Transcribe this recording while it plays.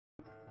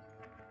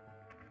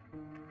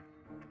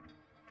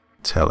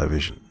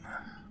Television,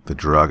 the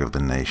drug of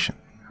the nation,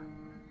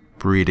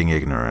 breeding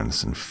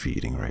ignorance and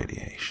feeding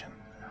radiation.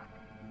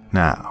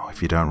 Now,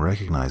 if you don't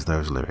recognize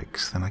those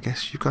lyrics, then I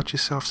guess you've got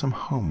yourself some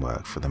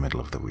homework for the middle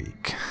of the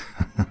week.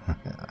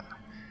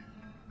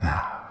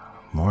 Now,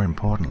 more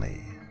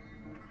importantly,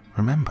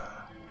 remember,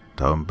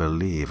 don't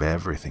believe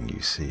everything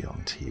you see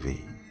on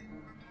TV.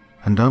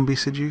 And don't be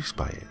seduced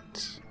by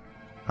it.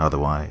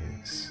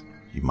 Otherwise,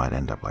 you might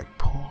end up like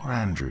poor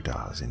Andrew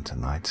does in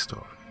tonight's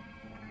story.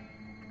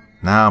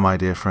 Now, my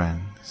dear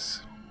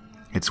friends,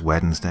 it's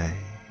Wednesday,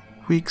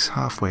 week's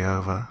halfway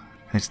over,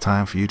 and it's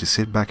time for you to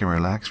sit back and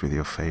relax with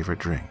your favorite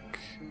drink.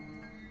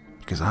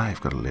 Because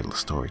I've got a little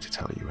story to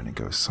tell you, and it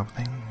goes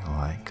something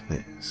like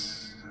this.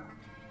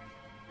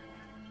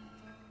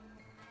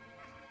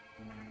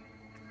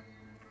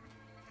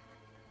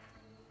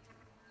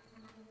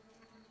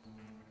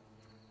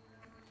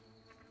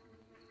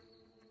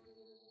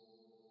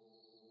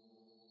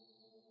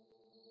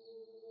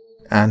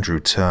 Andrew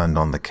turned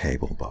on the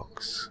cable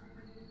box.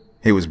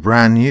 It was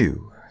brand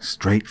new,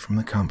 straight from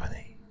the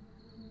company.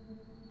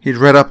 He'd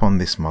read up on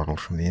this model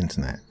from the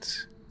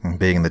internet, and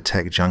being the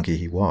tech junkie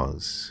he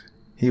was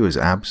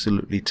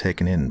absolutely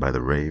taken in by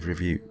the rave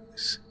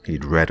reviews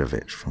he'd read of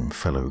it from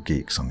fellow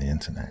geeks on the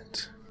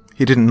internet.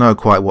 He didn't know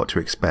quite what to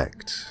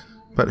expect,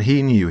 but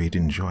he knew he'd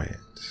enjoy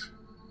it.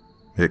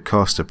 It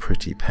cost a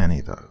pretty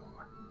penny, though.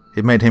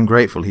 It made him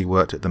grateful he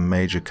worked at the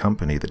major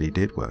company that he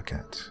did work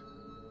at,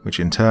 which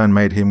in turn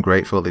made him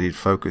grateful that he'd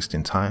focused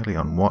entirely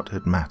on what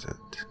had mattered,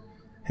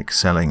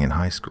 excelling in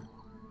high school,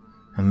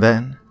 and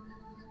then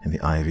in the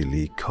Ivy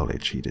League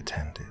college he'd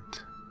attended.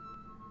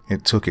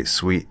 It took its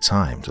sweet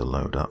time to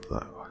load up,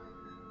 though.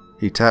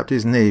 He tapped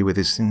his knee with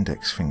his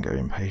index finger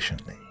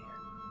impatiently.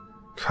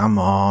 Come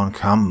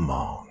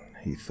on,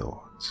 he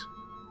thought.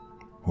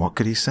 What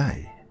could he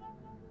say?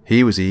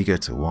 He was eager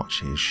to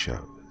watch his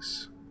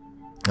shows.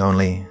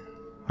 Only,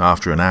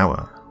 after an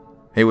hour,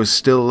 it was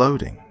still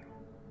loading.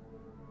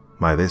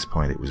 By this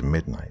point it was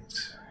midnight,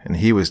 and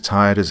he was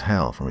tired as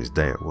hell from his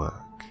day at work.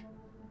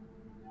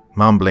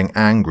 Mumbling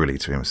angrily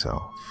to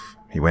himself,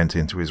 he went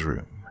into his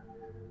room,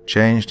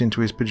 changed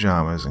into his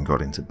pajamas and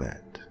got into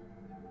bed.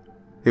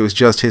 It was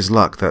just his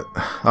luck that,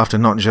 after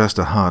not just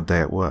a hard day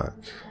at work,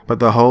 but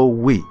the whole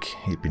week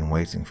he'd been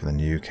waiting for the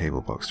new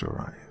cable box to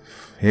arrive,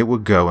 it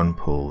would go and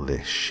pull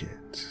this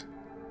shit.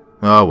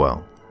 Oh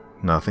well,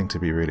 nothing to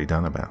be really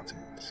done about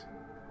it.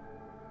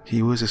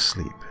 He was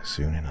asleep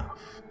soon enough.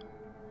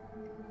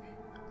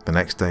 The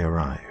next day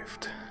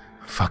arrived.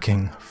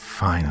 Fucking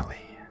finally.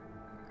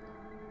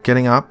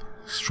 Getting up,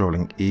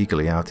 strolling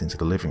eagerly out into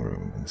the living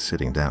room and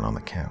sitting down on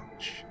the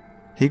couch,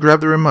 he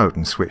grabbed the remote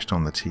and switched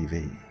on the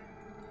TV.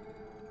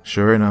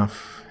 Sure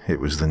enough, it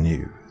was the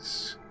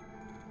news.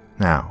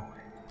 Now,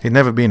 he'd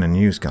never been a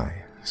news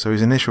guy, so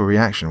his initial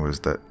reaction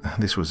was that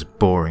this was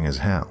boring as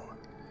hell,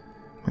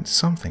 when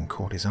something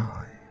caught his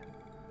eye.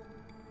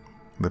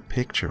 The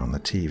picture on the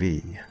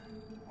TV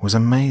was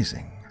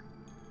amazing.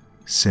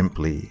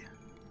 Simply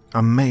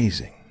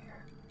amazing.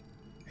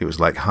 It was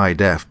like high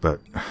def,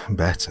 but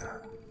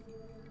better.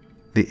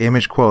 The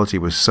image quality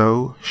was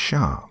so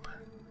sharp,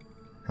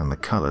 and the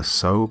color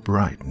so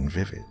bright and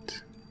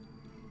vivid.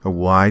 A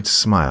wide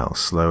smile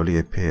slowly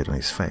appeared on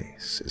his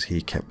face as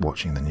he kept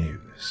watching the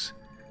news,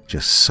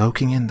 just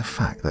soaking in the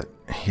fact that,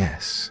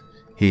 yes,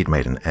 he'd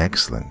made an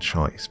excellent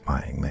choice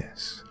buying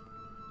this.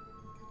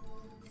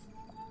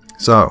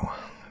 So,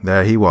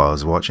 there he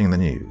was watching the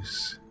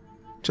news,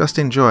 just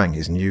enjoying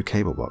his new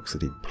cable box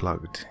that he'd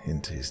plugged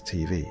into his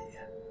TV.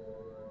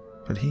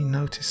 But he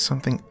noticed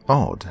something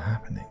odd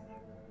happening.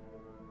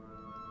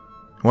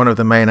 One of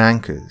the main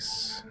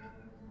anchors,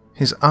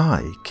 his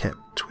eye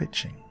kept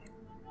twitching.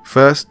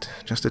 First,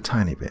 just a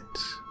tiny bit,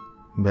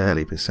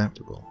 barely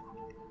perceptible,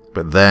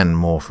 but then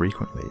more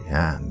frequently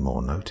and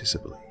more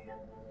noticeably.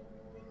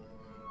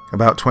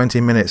 About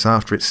 20 minutes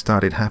after it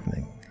started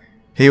happening,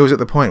 he was at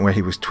the point where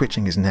he was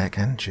twitching his neck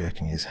and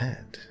jerking his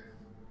head.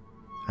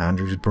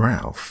 Andrew's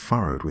brow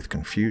furrowed with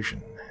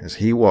confusion as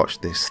he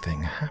watched this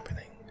thing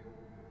happening.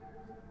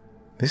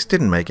 This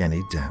didn't make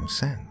any damn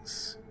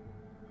sense.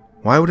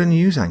 Why would a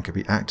news anchor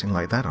be acting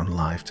like that on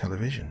live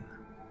television?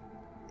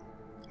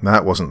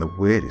 That wasn't the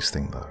weirdest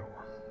thing, though.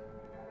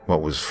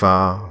 What was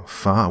far,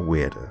 far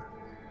weirder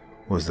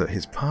was that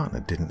his partner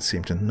didn't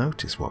seem to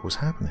notice what was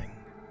happening.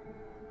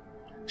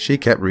 She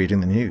kept reading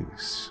the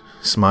news,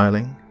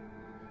 smiling,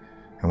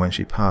 and when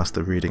she passed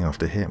the reading off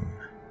to him,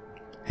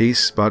 he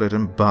sputtered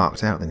and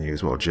barked out the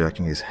news while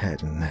jerking his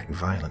head and neck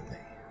violently.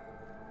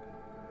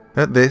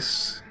 At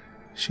this,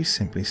 she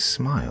simply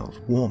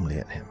smiled warmly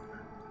at him,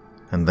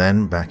 and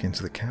then back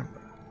into the camera.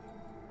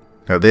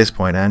 At this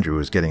point, Andrew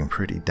was getting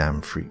pretty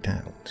damn freaked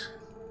out,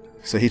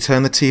 so he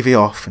turned the TV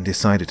off and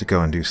decided to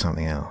go and do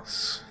something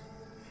else.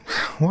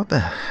 What the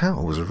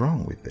hell was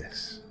wrong with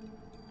this?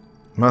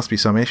 Must be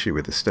some issue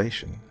with the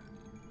station.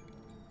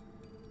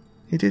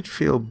 He did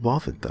feel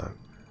bothered, though,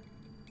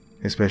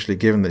 especially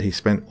given that he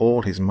spent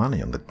all his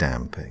money on the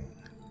damn thing.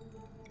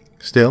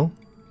 Still,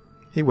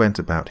 he went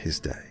about his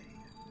day.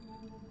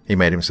 He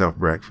made himself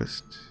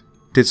breakfast,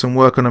 did some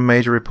work on a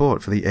major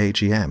report for the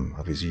AGM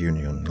of his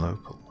union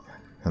local,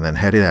 and then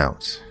headed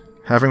out,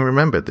 having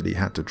remembered that he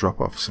had to drop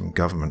off some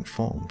government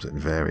forms at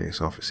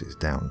various offices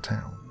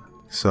downtown.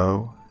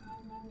 So,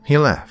 he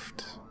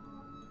left.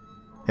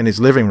 In his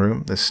living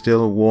room, the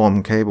still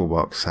warm cable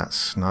box sat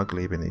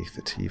snugly beneath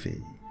the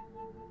TV.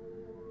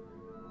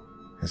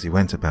 As he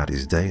went about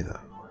his day, though,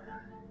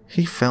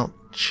 he felt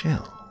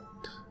chilled.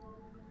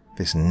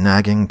 This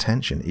nagging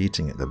tension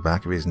eating at the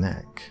back of his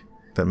neck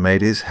that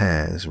made his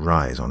hairs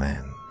rise on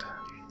end.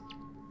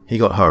 He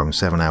got home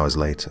 7 hours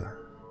later.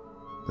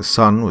 The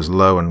sun was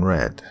low and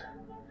red,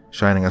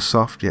 shining a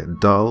soft yet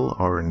dull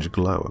orange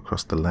glow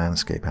across the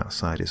landscape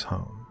outside his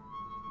home.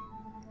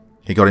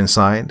 He got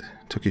inside,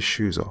 took his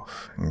shoes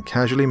off, and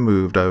casually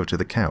moved over to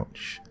the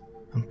couch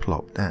and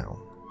plopped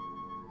down,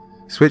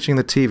 switching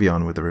the TV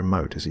on with the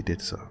remote as he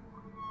did so.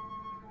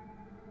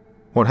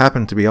 What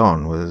happened to be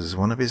on was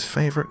one of his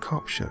favourite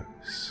cop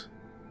shows,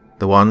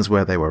 the ones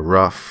where they were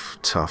rough,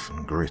 tough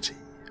and gritty,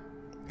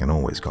 and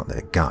always got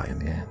their guy in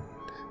the end,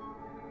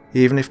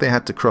 even if they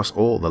had to cross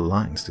all the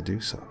lines to do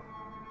so.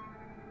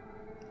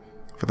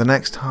 For the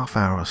next half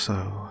hour or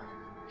so,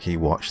 he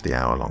watched the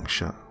hour-long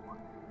show,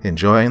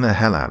 enjoying the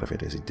hell out of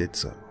it as he did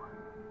so.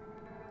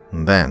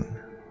 And then,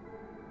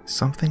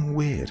 something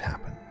weird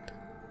happened.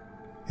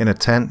 In a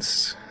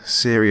tense,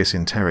 serious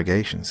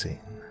interrogation scene,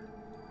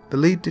 the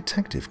lead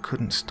detective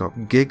couldn't stop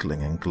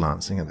giggling and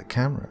glancing at the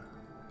camera,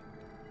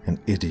 an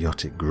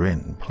idiotic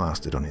grin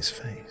plastered on his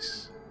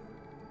face.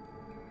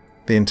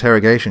 The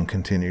interrogation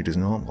continued as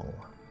normal.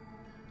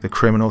 The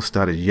criminal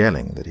started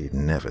yelling that he'd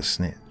never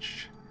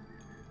snitch.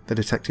 The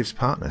detective's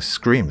partner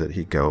screamed that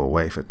he'd go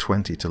away for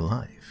 20 to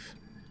life,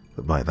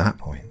 but by that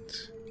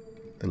point,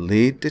 the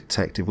lead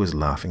detective was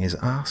laughing his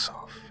ass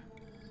off,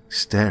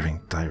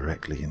 staring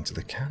directly into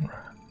the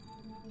camera.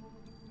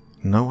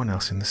 No one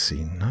else in the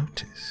scene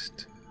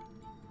noticed.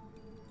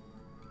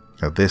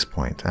 At this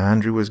point,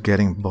 Andrew was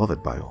getting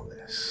bothered by all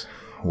this.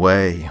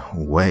 Way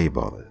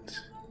bothered.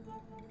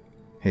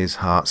 His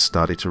heart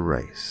started to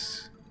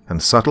race,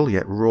 and subtle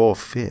yet raw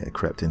fear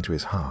crept into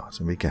his heart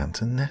and began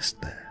to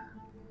nest there.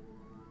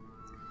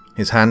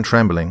 His hand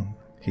trembling,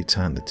 he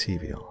turned the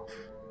TV off.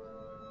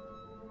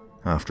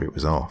 After it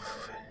was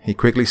off, he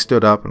quickly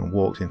stood up and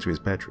walked into his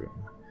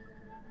bedroom,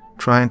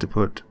 trying to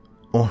put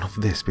all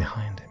of this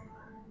behind him.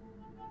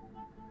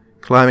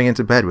 Climbing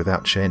into bed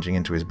without changing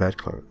into his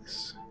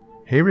bedclothes,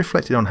 he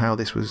reflected on how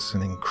this was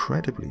an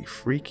incredibly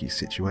freaky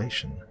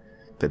situation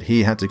that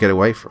he had to get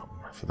away from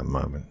for the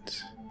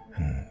moment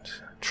and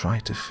try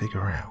to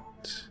figure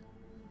out.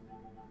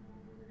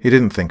 He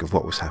didn't think of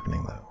what was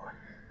happening, though.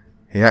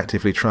 He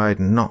actively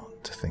tried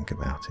not to think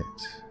about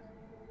it.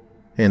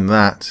 In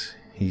that,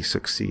 he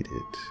succeeded,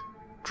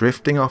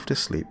 drifting off to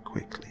sleep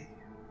quickly.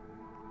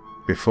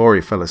 Before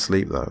he fell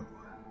asleep, though,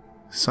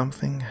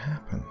 something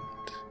happened.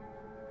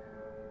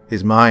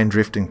 His mind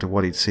drifting to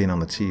what he'd seen on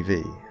the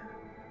TV,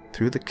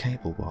 through the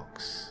cable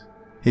box.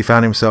 He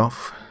found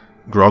himself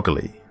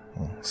groggily,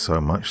 so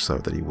much so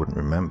that he wouldn't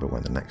remember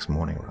when the next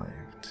morning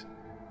arrived,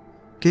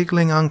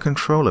 giggling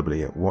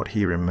uncontrollably at what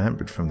he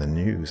remembered from the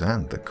news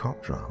and the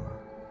cop drama.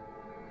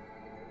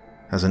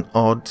 As an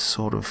odd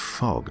sort of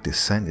fog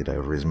descended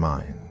over his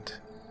mind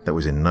that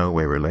was in no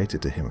way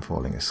related to him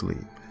falling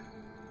asleep,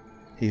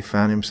 he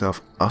found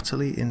himself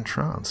utterly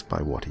entranced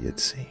by what he had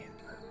seen.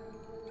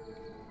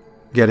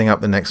 Getting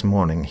up the next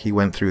morning, he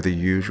went through the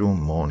usual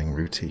morning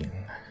routine.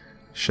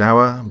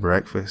 Shower,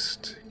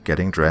 breakfast,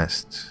 getting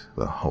dressed,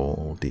 the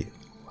whole deal.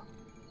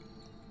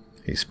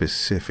 He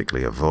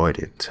specifically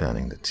avoided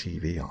turning the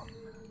TV on.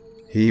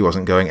 He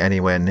wasn't going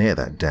anywhere near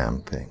that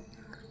damn thing.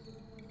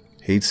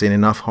 He'd seen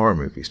enough horror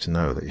movies to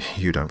know that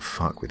you don't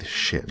fuck with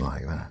shit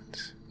like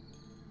that.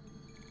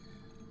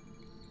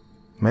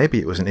 Maybe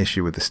it was an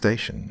issue with the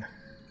station.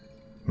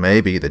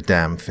 Maybe the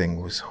damn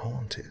thing was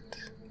haunted.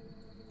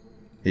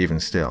 Even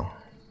still,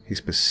 he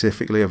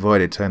specifically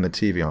avoided turning the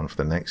TV on for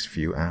the next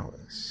few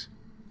hours.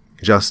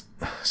 Just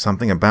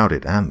something about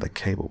it and the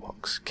cable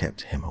box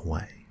kept him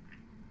away.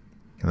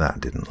 That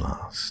didn't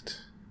last.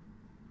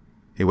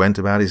 He went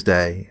about his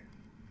day,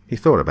 he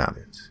thought about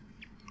it,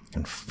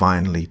 and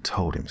finally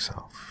told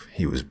himself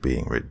he was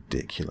being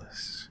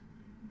ridiculous.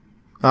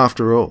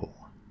 After all,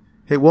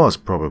 it was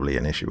probably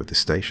an issue with the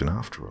station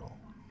after all.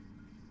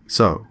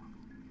 So,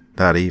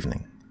 that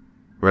evening,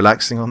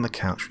 relaxing on the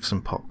couch with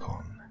some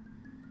popcorn,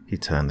 he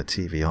turned the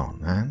TV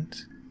on and,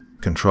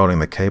 controlling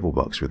the cable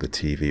box with the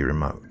TV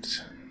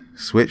remote,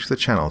 switched the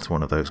channel to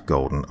one of those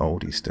golden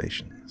oldie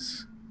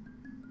stations,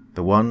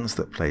 the ones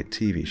that played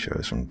TV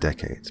shows from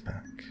decades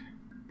back.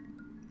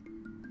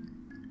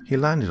 He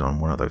landed on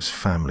one of those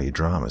family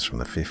dramas from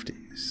the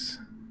 50s,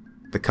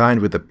 the kind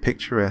with the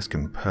picturesque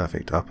and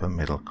perfect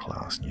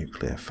upper-middle-class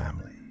nuclear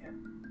family.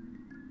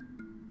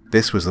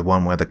 This was the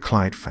one where the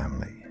Clyde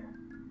family,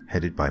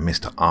 headed by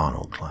Mr.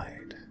 Arnold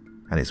Clyde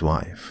and his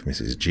wife,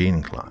 Mrs.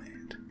 Jean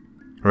Clyde,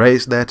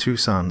 raised their two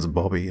sons,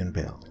 Bobby and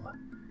Bill,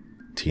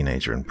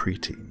 teenager and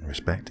preteen,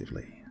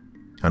 respectively,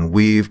 and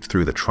weaved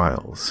through the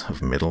trials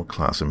of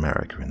middle-class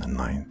America in the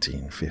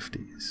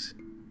 1950s.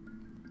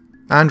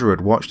 Andrew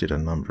had watched it a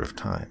number of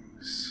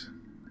times.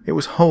 It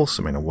was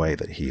wholesome in a way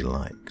that he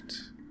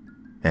liked.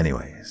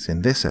 Anyways,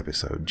 in this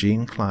episode,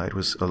 Jean Clyde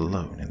was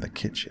alone in the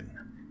kitchen,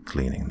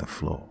 cleaning the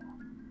floor.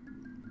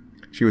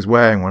 She was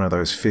wearing one of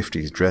those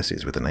 50s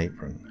dresses with an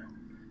apron,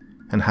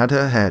 and had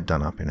her hair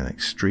done up in an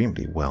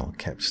extremely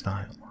well-kept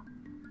style,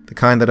 the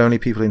kind that only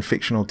people in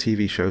fictional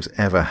TV shows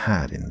ever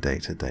had in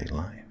day-to-day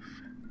life.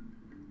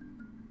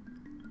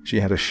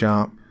 She had a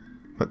sharp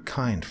but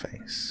kind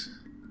face,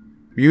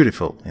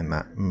 beautiful in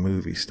that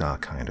movie star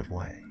kind of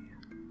way.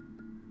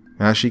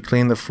 As she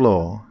cleaned the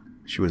floor,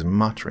 she was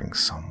muttering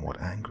somewhat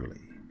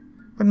angrily,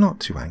 but not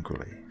too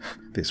angrily,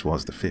 this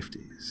was the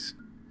 50s,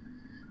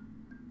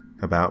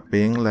 about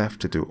being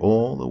left to do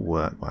all the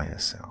work by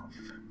herself.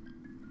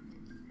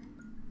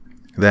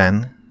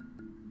 Then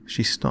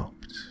she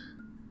stopped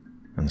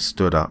and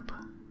stood up,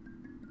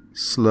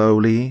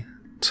 slowly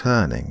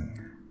turning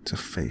to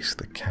face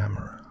the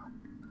camera.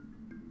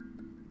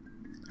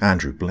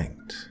 Andrew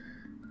blinked.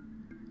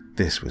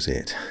 This was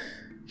it.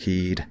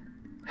 He'd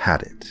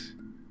had it.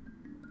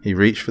 He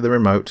reached for the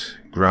remote,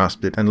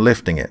 grasped it, and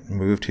lifting it,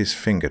 moved his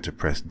finger to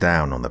press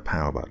down on the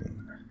power button.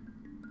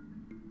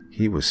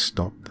 He was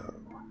stopped,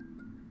 though,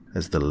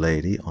 as the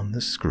lady on the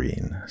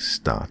screen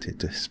started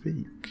to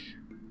speak.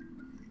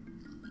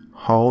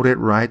 "Hold it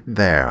right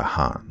there,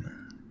 hon,"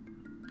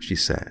 she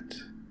said,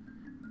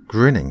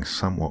 grinning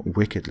somewhat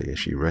wickedly as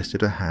she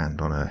rested a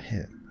hand on her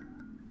hip.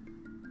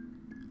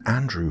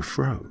 Andrew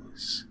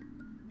froze,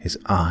 his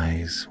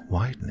eyes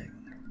widening.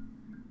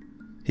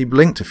 He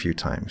blinked a few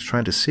times,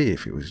 trying to see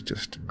if he was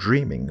just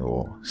dreaming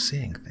or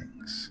seeing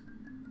things.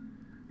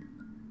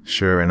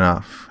 Sure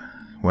enough,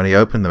 when he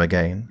opened them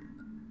again,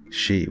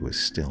 she was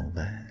still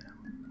there.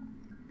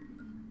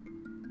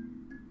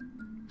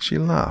 She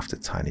laughed a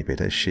tiny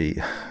bit as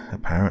she,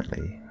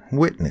 apparently,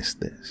 witnessed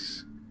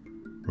this,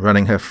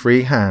 running her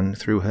free hand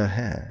through her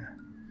hair.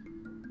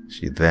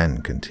 She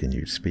then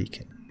continued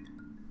speaking.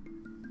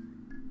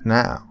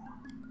 "Now,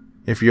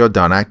 if you're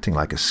done acting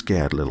like a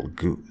scared little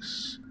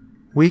goose,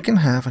 we can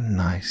have a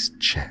nice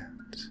chat."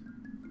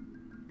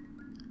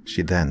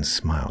 She then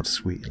smiled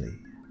sweetly,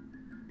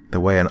 the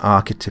way an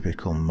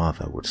archetypical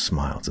mother would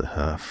smile to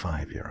her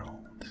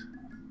 5-year-old.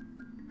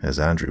 As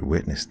Andrew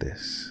witnessed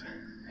this,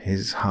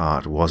 his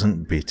heart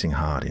wasn't beating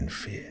hard in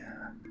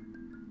fear.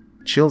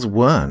 Chills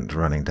weren't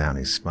running down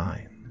his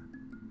spine.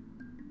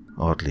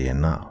 Oddly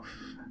enough,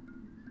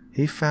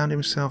 he found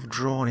himself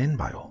drawn in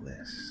by all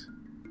this.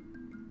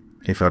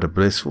 He felt a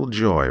blissful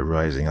joy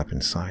rising up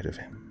inside of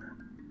him.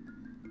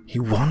 He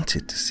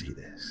wanted to see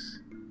this,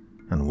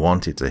 and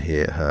wanted to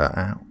hear her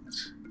out.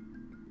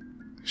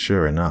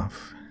 Sure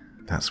enough,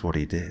 that's what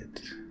he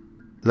did,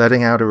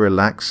 letting out a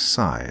relaxed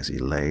sigh as he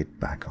laid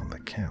back on the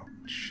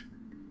couch.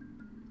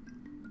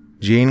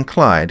 Jean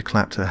Clyde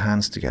clapped her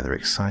hands together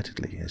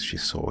excitedly as she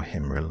saw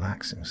him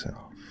relax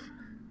himself.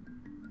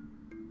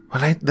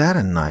 "Well, ain't that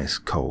a nice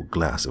cold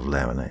glass of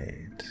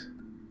lemonade?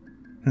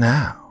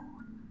 Now,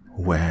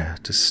 where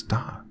to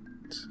start?"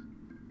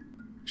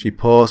 She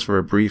paused for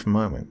a brief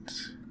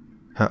moment,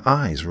 her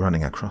eyes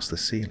running across the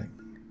ceiling,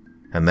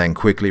 and then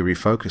quickly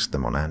refocused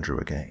them on Andrew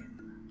again.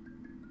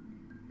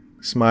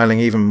 Smiling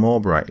even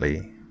more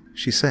brightly,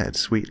 she said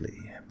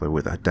sweetly, but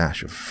with a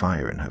dash of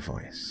fire in her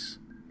voice,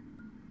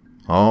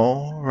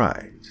 "All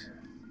right.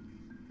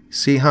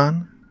 See,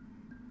 hon,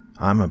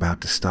 I'm about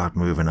to start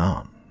moving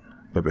on,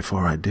 but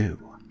before I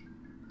do,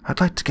 I'd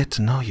like to get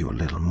to know you a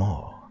little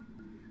more.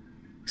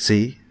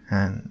 See,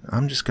 and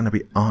I'm just going to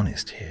be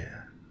honest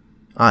here.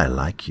 I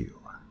like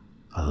you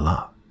a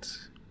lot.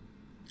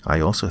 I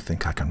also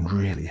think I can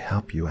really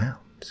help you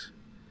out.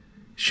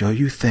 Show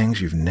you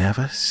things you've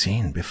never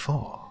seen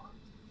before."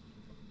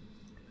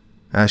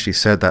 As she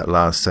said that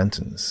last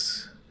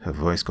sentence, her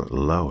voice got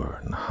lower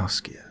and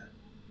huskier.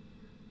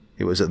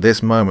 It was at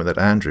this moment that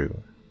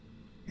Andrew,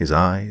 his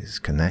eyes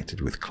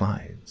connected with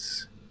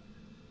Clyde's,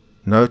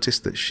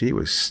 noticed that she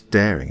was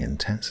staring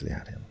intensely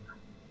at him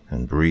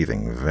and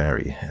breathing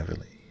very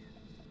heavily.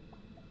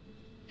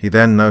 He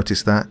then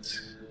noticed that,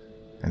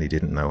 and he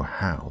didn't know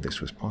how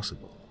this was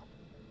possible.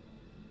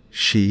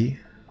 She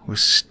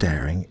was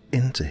staring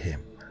into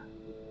him,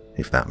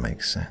 if that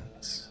makes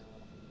sense.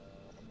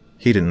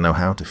 He didn't know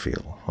how to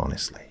feel,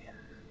 honestly.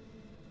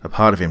 A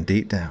part of him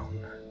deep down,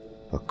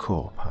 a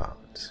core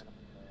part,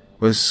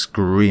 was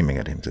screaming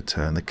at him to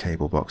turn the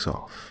cable box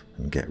off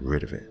and get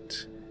rid of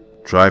it,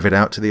 drive it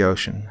out to the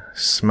ocean,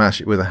 smash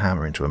it with a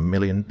hammer into a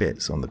million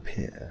bits on the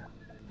pier,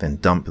 then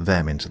dump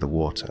them into the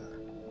water,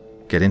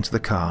 get into the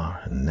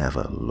car and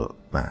never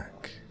look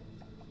back.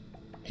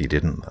 He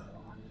didn't, though.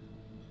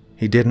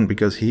 He didn't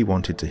because he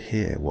wanted to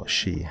hear what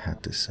she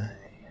had to say.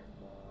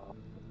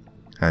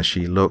 As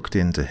she looked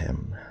into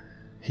him,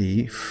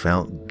 he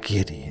felt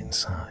giddy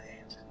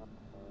inside.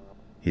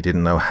 He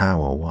didn't know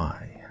how or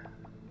why,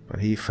 but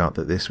he felt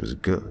that this was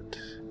good,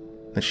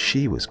 that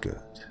she was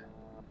good,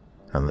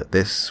 and that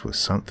this was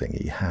something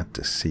he had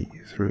to see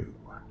through.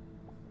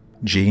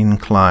 Jean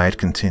Clyde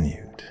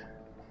continued,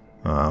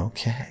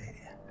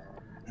 "Okay,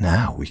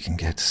 now we can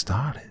get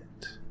started."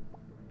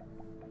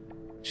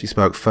 She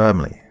spoke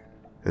firmly,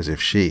 as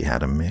if she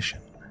had a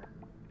mission.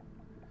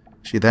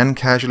 She then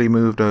casually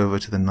moved over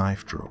to the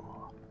knife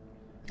drawer,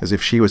 as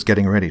if she was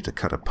getting ready to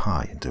cut a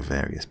pie into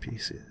various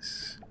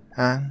pieces,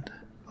 and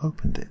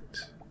opened it.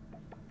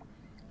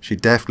 She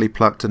deftly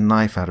plucked a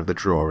knife out of the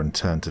drawer and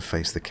turned to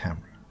face the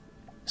camera,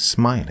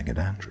 smiling at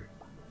Andrew.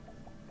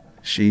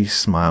 She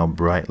smiled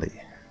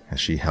brightly as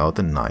she held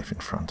the knife in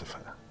front of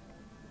her.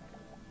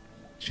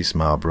 She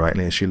smiled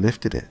brightly as she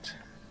lifted it,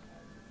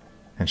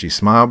 and she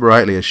smiled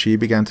brightly as she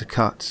began to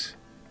cut,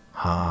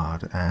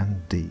 hard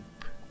and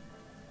deep,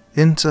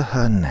 into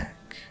her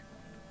neck,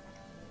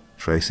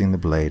 tracing the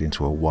blade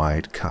into a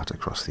wide cut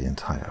across the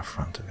entire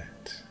front of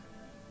it.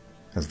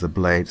 As the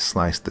blade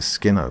sliced the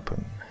skin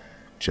open,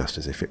 just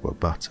as if it were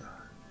butter,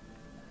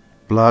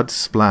 blood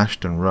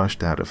splashed and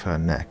rushed out of her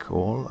neck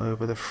all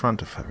over the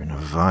front of her in a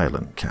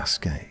violent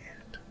cascade.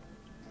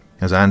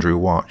 As Andrew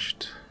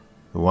watched,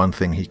 the one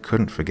thing he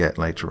couldn't forget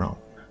later on,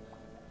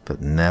 that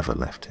never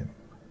left him,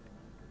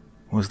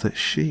 was that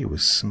she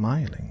was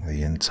smiling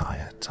the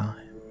entire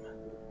time.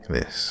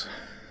 This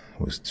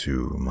was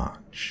too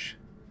much.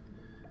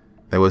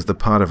 There was the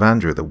part of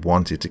Andrew that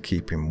wanted to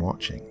keep him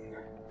watching,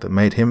 that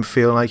made him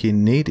feel like he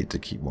needed to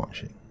keep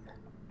watching.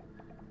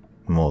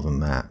 More than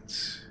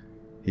that,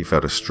 he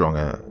felt a strong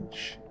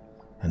urge,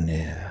 a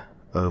near,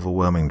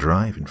 overwhelming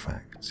drive, in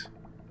fact,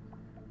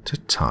 to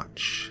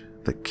touch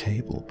the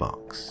cable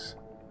box.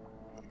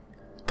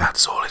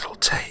 "That's all it'll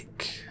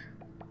take,"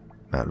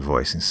 that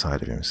voice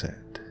inside of him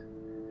said.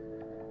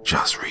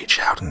 "Just reach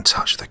out and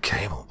touch the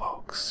cable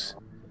box.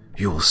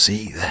 You'll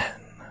see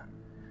then.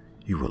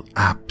 You will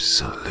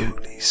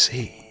absolutely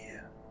see."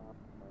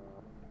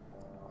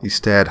 He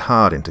stared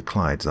hard into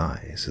Clyde's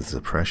eyes as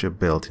the pressure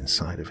built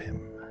inside of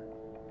him.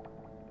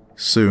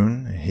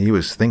 Soon he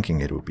was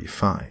thinking it would be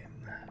fine.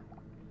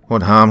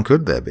 What harm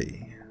could there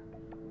be?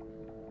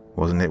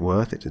 Wasn't it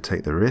worth it to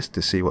take the risk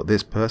to see what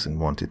this person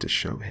wanted to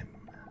show him?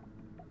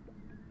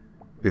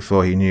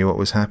 Before he knew what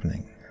was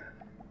happening,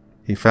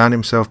 he found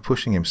himself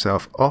pushing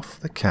himself off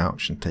the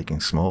couch and taking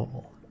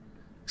small,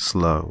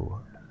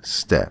 slow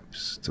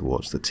steps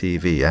towards the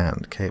TV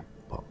and cable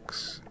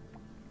box.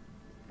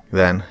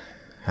 Then,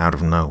 out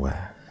of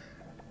nowhere,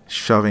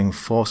 shoving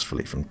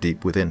forcefully from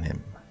deep within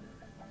him,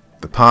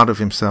 the part of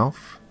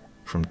himself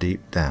from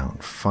deep down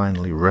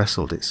finally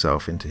wrestled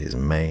itself into his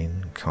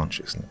main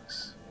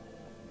consciousness.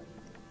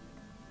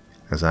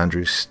 As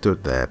Andrew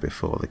stood there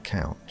before the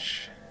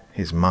couch,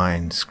 his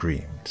mind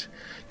screamed,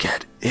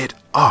 "Get it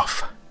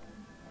off!"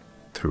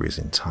 through his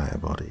entire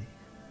body.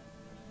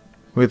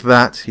 With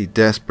that, he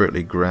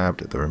desperately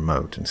grabbed at the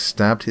remote and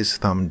stabbed his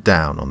thumb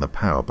down on the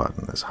power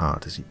button as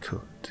hard as he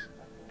could.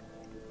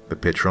 The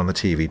picture on the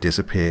TV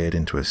disappeared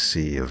into a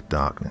sea of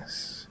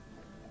darkness,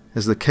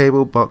 as the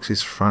cable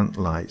box's front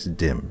lights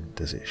dimmed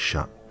as it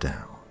shut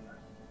down.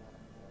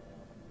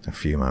 A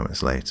few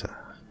moments later,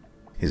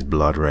 his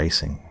blood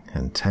racing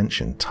and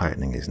tension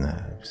tightening his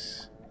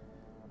nerves,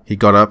 he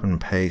got up and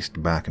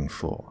paced back and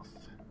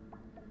forth.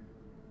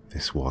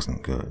 This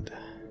wasn't good.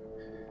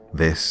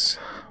 This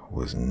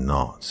was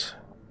not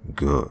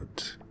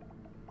good.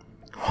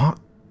 What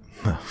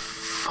the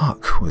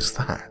fuck was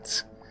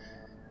that?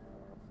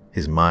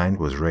 His mind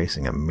was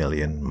racing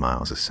 1,000,000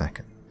 miles a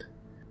second.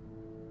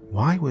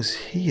 Why was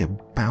he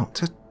about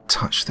to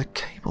touch the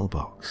cable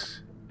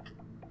box?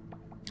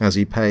 As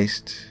he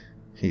paced,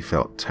 he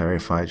felt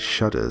terrified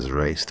shudders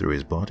race through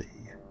his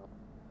body.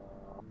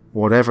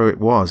 Whatever it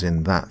was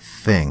in that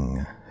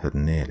thing had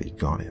nearly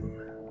got him.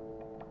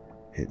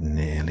 It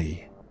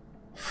nearly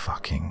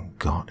fucking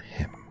got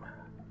him.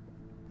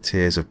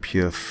 Tears of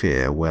pure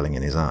fear welling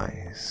in his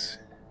eyes,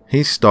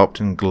 he stopped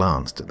and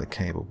glanced at the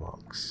cable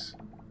box.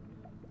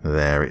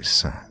 There it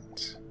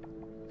sat,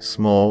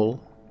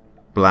 small,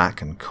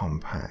 black and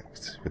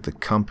compact, with the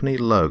company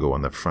logo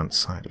on the front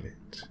side of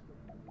it.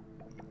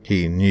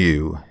 He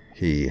knew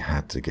he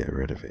had to get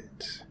rid of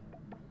it.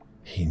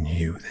 He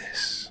knew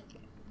this.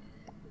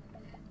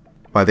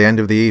 By the end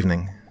of the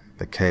evening,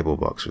 the cable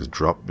box was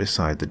dropped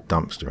beside the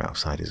dumpster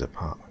outside his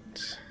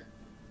apartment.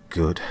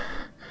 Good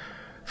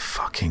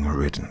fucking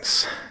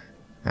riddance,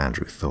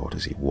 Andrew thought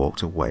as he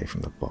walked away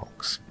from the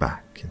box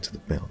back into the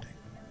building.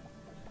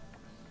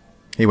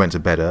 He went to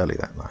bed early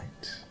that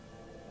night.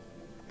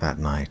 That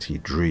night he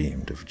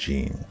dreamed of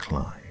Jean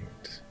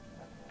Clyde,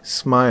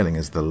 smiling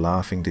as the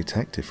laughing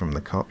detective from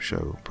the cop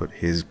show put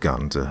his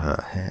gun to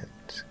her head.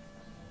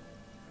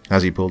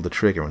 As he pulled the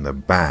trigger and the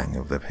bang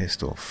of the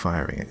pistol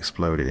firing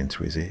exploded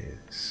into his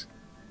ears,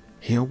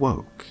 he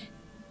awoke,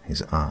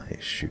 his eyes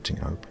shooting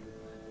open.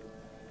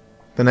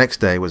 The next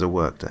day was a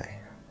work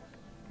day.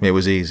 It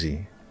was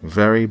easy,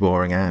 very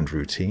boring and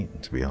routine,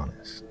 to be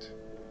honest.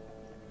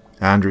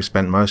 Andrew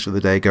spent most of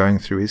the day going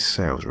through his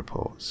sales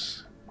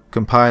reports,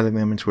 compiling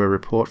them into a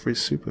report for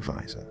his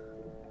supervisor.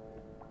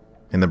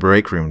 In the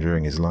break room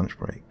during his lunch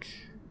break,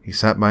 he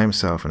sat by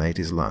himself and ate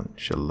his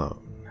lunch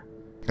alone,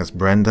 as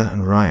Brenda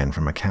and Ryan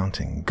from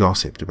accounting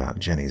gossiped about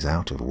Jenny's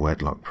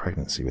out-of-wedlock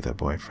pregnancy with her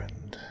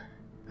boyfriend,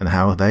 and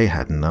how they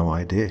had no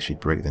idea she'd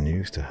break the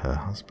news to her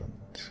husband.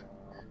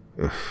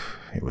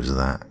 It was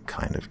that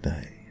kind of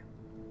day.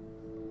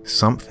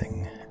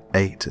 Something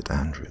ate at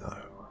Andrew,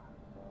 though.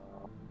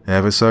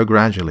 Ever so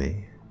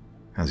gradually,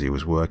 as he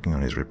was working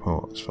on his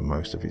reports for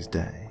most of his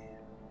day,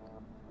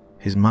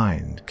 his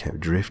mind kept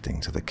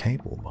drifting to the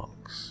cable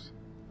box.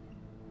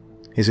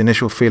 His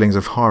initial feelings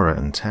of horror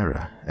and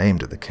terror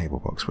aimed at the cable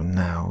box were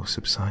now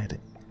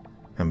subsiding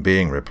and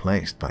being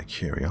replaced by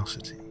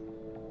curiosity.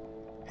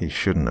 He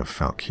shouldn't have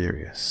felt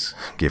curious,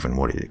 given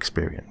what he'd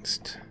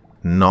experienced.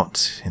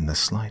 Not in the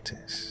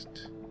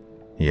slightest.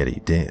 Yet he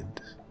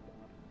did.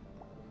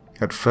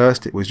 At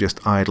first it was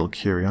just idle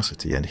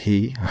curiosity, and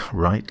he,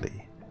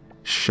 rightly,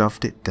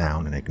 shoved it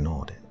down and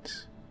ignored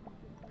it.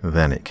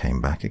 Then it came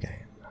back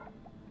again.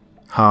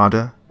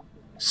 Harder,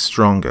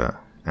 stronger,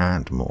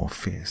 and more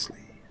fiercely.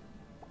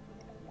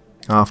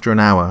 After an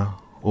hour,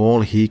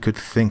 all he could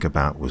think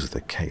about was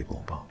the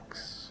cable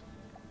box.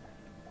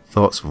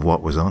 Thoughts of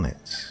what was on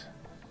it,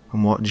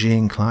 and what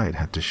Jean Clyde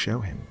had to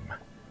show him,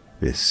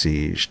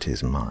 besieged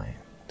his mind.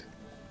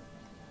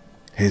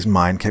 His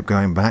mind kept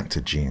going back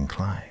to Jean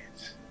Clyde,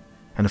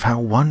 and of how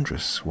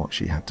wondrous what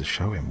she had to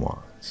show him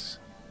was.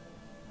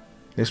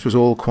 This was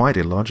all quite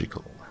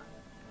illogical,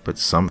 but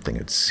something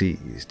had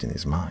seized in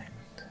his mind.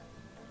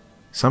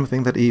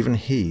 Something that even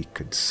he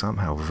could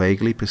somehow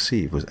vaguely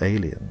perceive was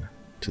alien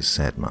to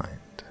said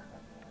mind.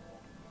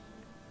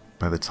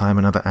 By the time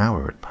another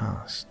hour had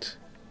passed,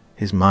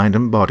 his mind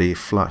and body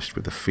flushed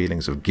with the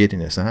feelings of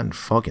giddiness and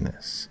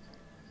fogginess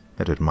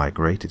that had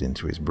migrated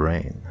into his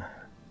brain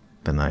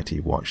the night he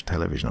watched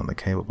television on the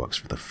cable box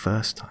for the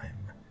first time.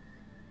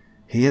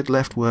 He had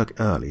left work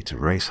early to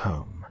race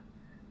home,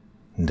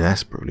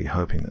 desperately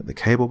hoping that the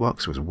cable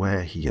box was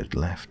where he had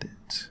left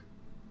it.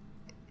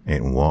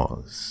 It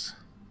was.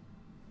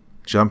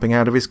 Jumping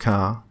out of his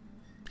car,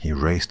 he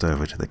raced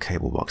over to the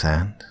cable box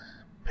and,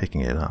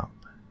 picking it up,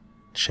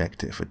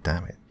 checked it for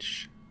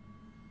damage.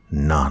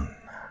 None.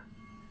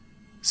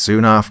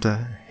 Soon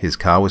after, his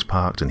car was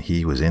parked and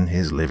he was in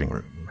his living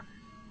room,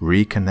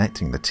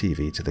 reconnecting the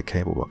TV to the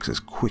cable box as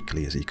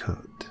quickly as he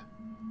could,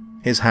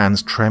 his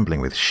hands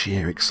trembling with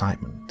sheer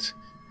excitement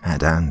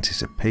and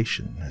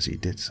anticipation as he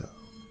did so.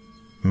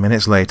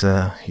 Minutes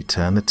later, he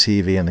turned the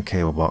TV and the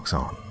cable box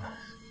on,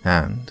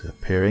 and,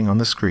 appearing on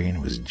the screen,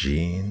 was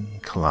Jean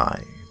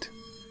Clyde,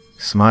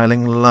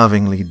 smiling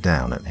lovingly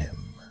down at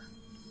him.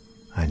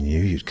 "I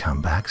knew you'd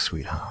come back,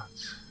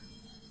 sweetheart.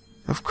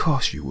 Of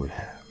course you would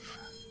have.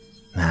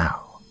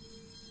 Now,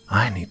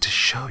 I need to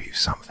show you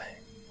something."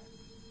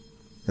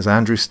 As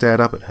Andrew stared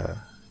up at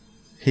her,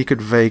 he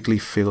could vaguely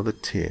feel the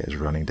tears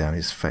running down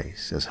his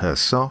face as her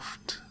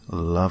soft,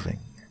 loving,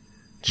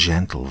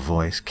 gentle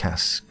voice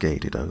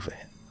cascaded over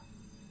him.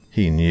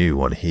 He knew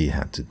what he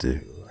had to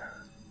do.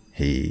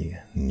 He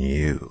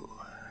knew.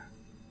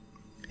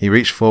 He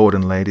reached forward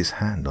and laid his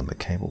hand on the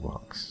cable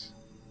box.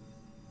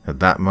 At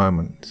that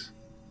moment,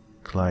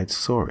 Clyde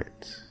saw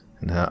it,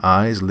 and her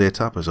eyes lit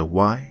up as a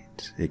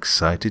wide,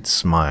 excited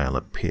smile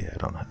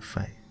appeared on her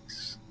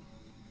face.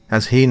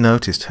 As he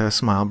noticed her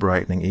smile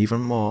brightening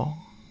even more,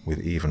 with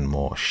even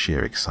more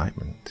sheer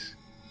excitement,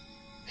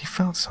 he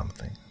felt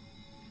something.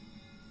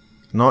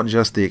 Not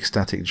just the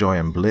ecstatic joy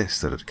and bliss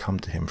that had come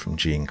to him from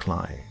Jean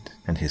Clyde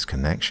and his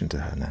connection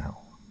to her now.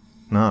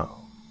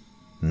 No,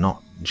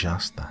 not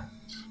just that.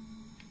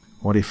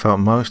 What he felt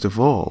most of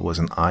all was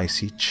an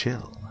icy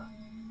chill,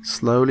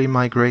 slowly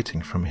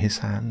migrating from his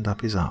hand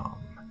up his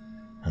arm,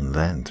 and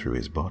then through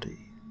his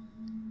body.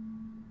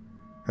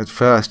 At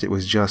first it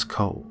was just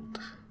cold,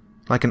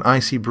 like an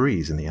icy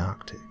breeze in the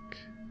Arctic.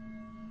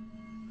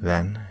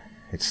 Then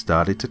it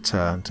started to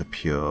turn to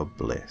pure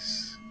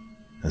bliss,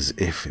 as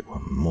if it were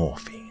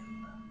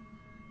morphine.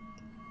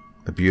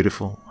 The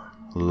beautiful,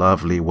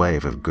 lovely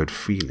wave of good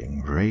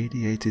feeling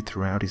radiated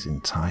throughout his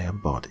entire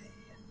body.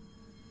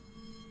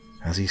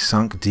 As he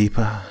sunk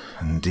deeper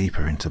and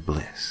deeper into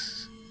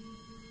bliss,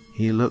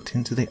 he looked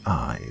into the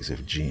eyes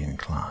of Jean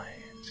Clyde,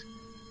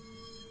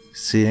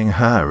 seeing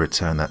her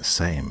return that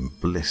same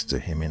bliss to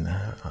him in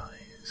her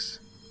eyes.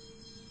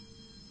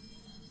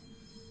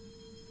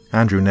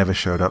 Andrew never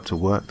showed up to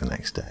work the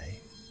next day,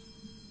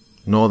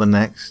 nor the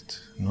next,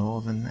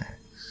 nor the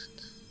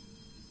next.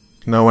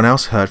 No one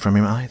else heard from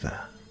him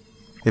either.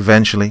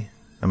 Eventually,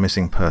 a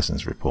missing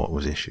persons report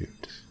was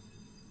issued.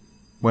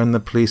 When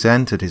the police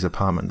entered his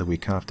apartment the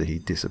week after he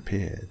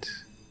disappeared,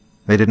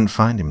 they didn't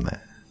find him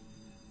there.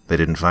 They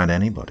didn't find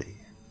anybody.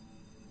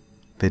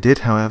 They did,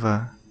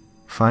 however,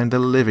 find the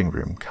living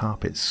room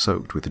carpet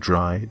soaked with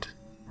dried,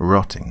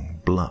 rotting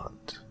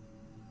blood.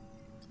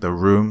 The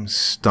room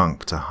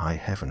stunk to high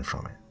heaven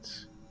from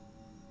it.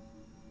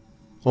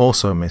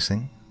 Also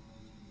missing,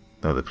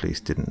 though the police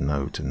didn't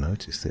know to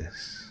notice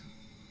this,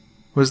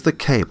 was the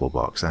cable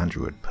box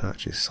Andrew had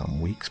purchased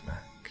some weeks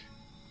back.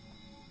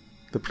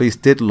 The police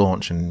did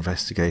launch an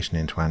investigation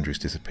into Andrew's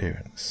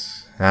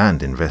disappearance,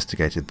 and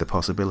investigated the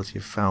possibility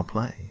of foul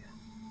play,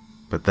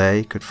 but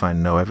they could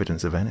find no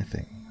evidence of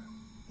anything,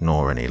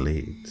 nor any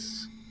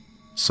leads.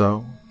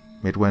 So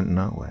it went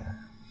nowhere.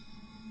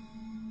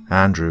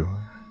 Andrew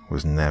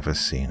was never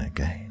seen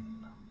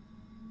again.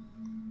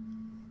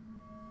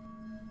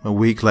 A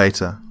week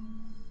later,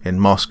 in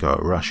Moscow,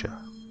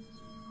 Russia,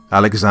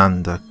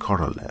 Alexander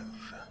Korolev,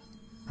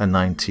 a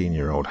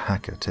 19-year-old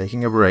hacker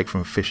taking a break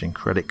from phishing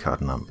credit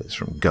card numbers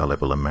from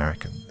gullible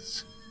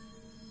Americans,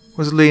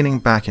 was leaning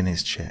back in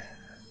his chair,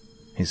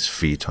 his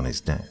feet on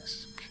his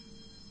desk.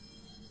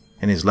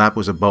 In his lap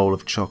was a bowl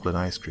of chocolate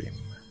ice cream,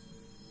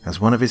 as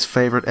one of his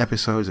favorite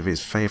episodes of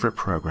his favorite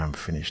program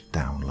finished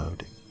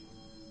downloading.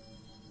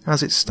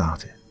 As it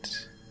started,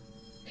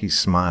 he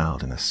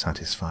smiled in a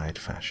satisfied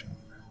fashion.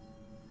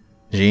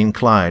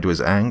 Jean-Clyde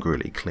was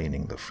angrily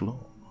cleaning the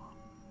floor.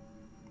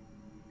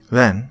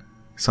 Then,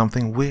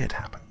 something weird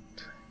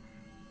happened.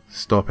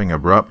 Stopping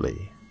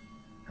abruptly,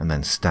 and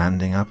then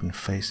standing up and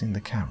facing the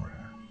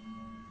camera,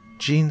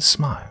 Jean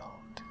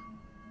smiled,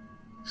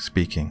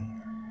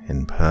 speaking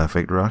in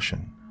perfect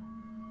Russian.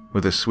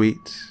 With a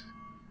sweet,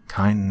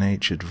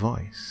 kind-natured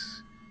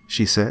voice,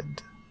 she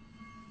said,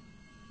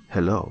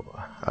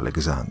 "Hello,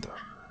 Alexander.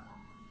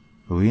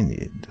 We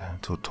need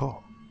to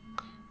talk."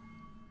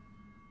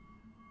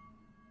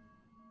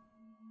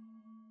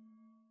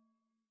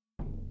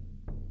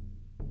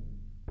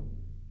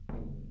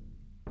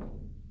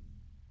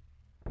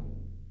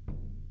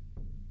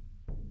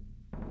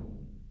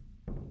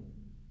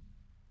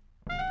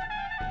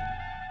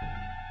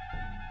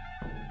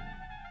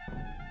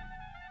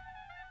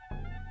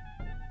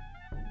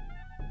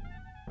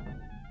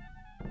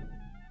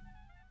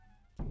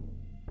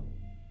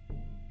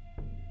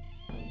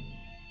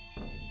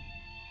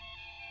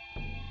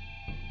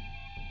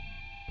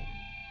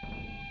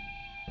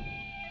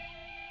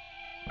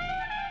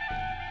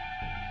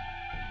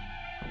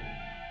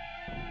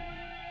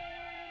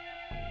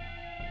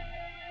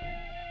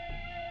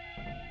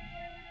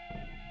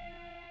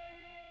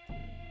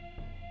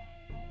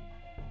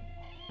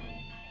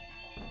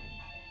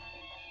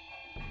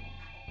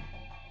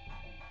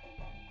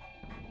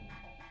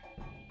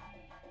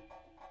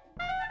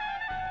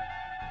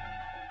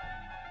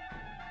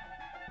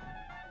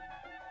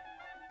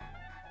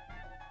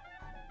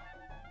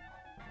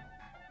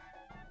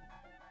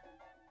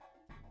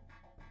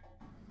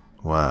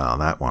 Well,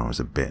 that one was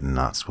a bit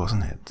nuts,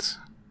 wasn't it?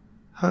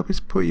 Hope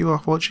it's put you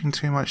off watching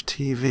too much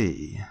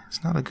TV.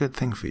 It's not a good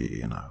thing for you,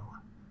 you know.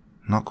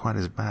 Not quite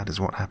as bad as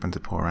what happened to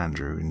poor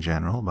Andrew in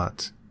general,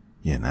 but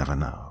you never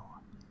know.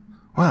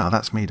 Well,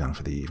 that's me done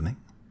for the evening.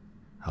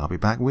 I'll be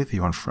back with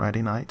you on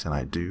Friday night, and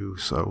I do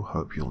so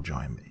hope you'll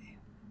join me.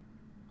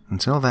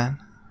 Until then,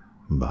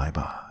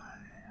 bye-bye.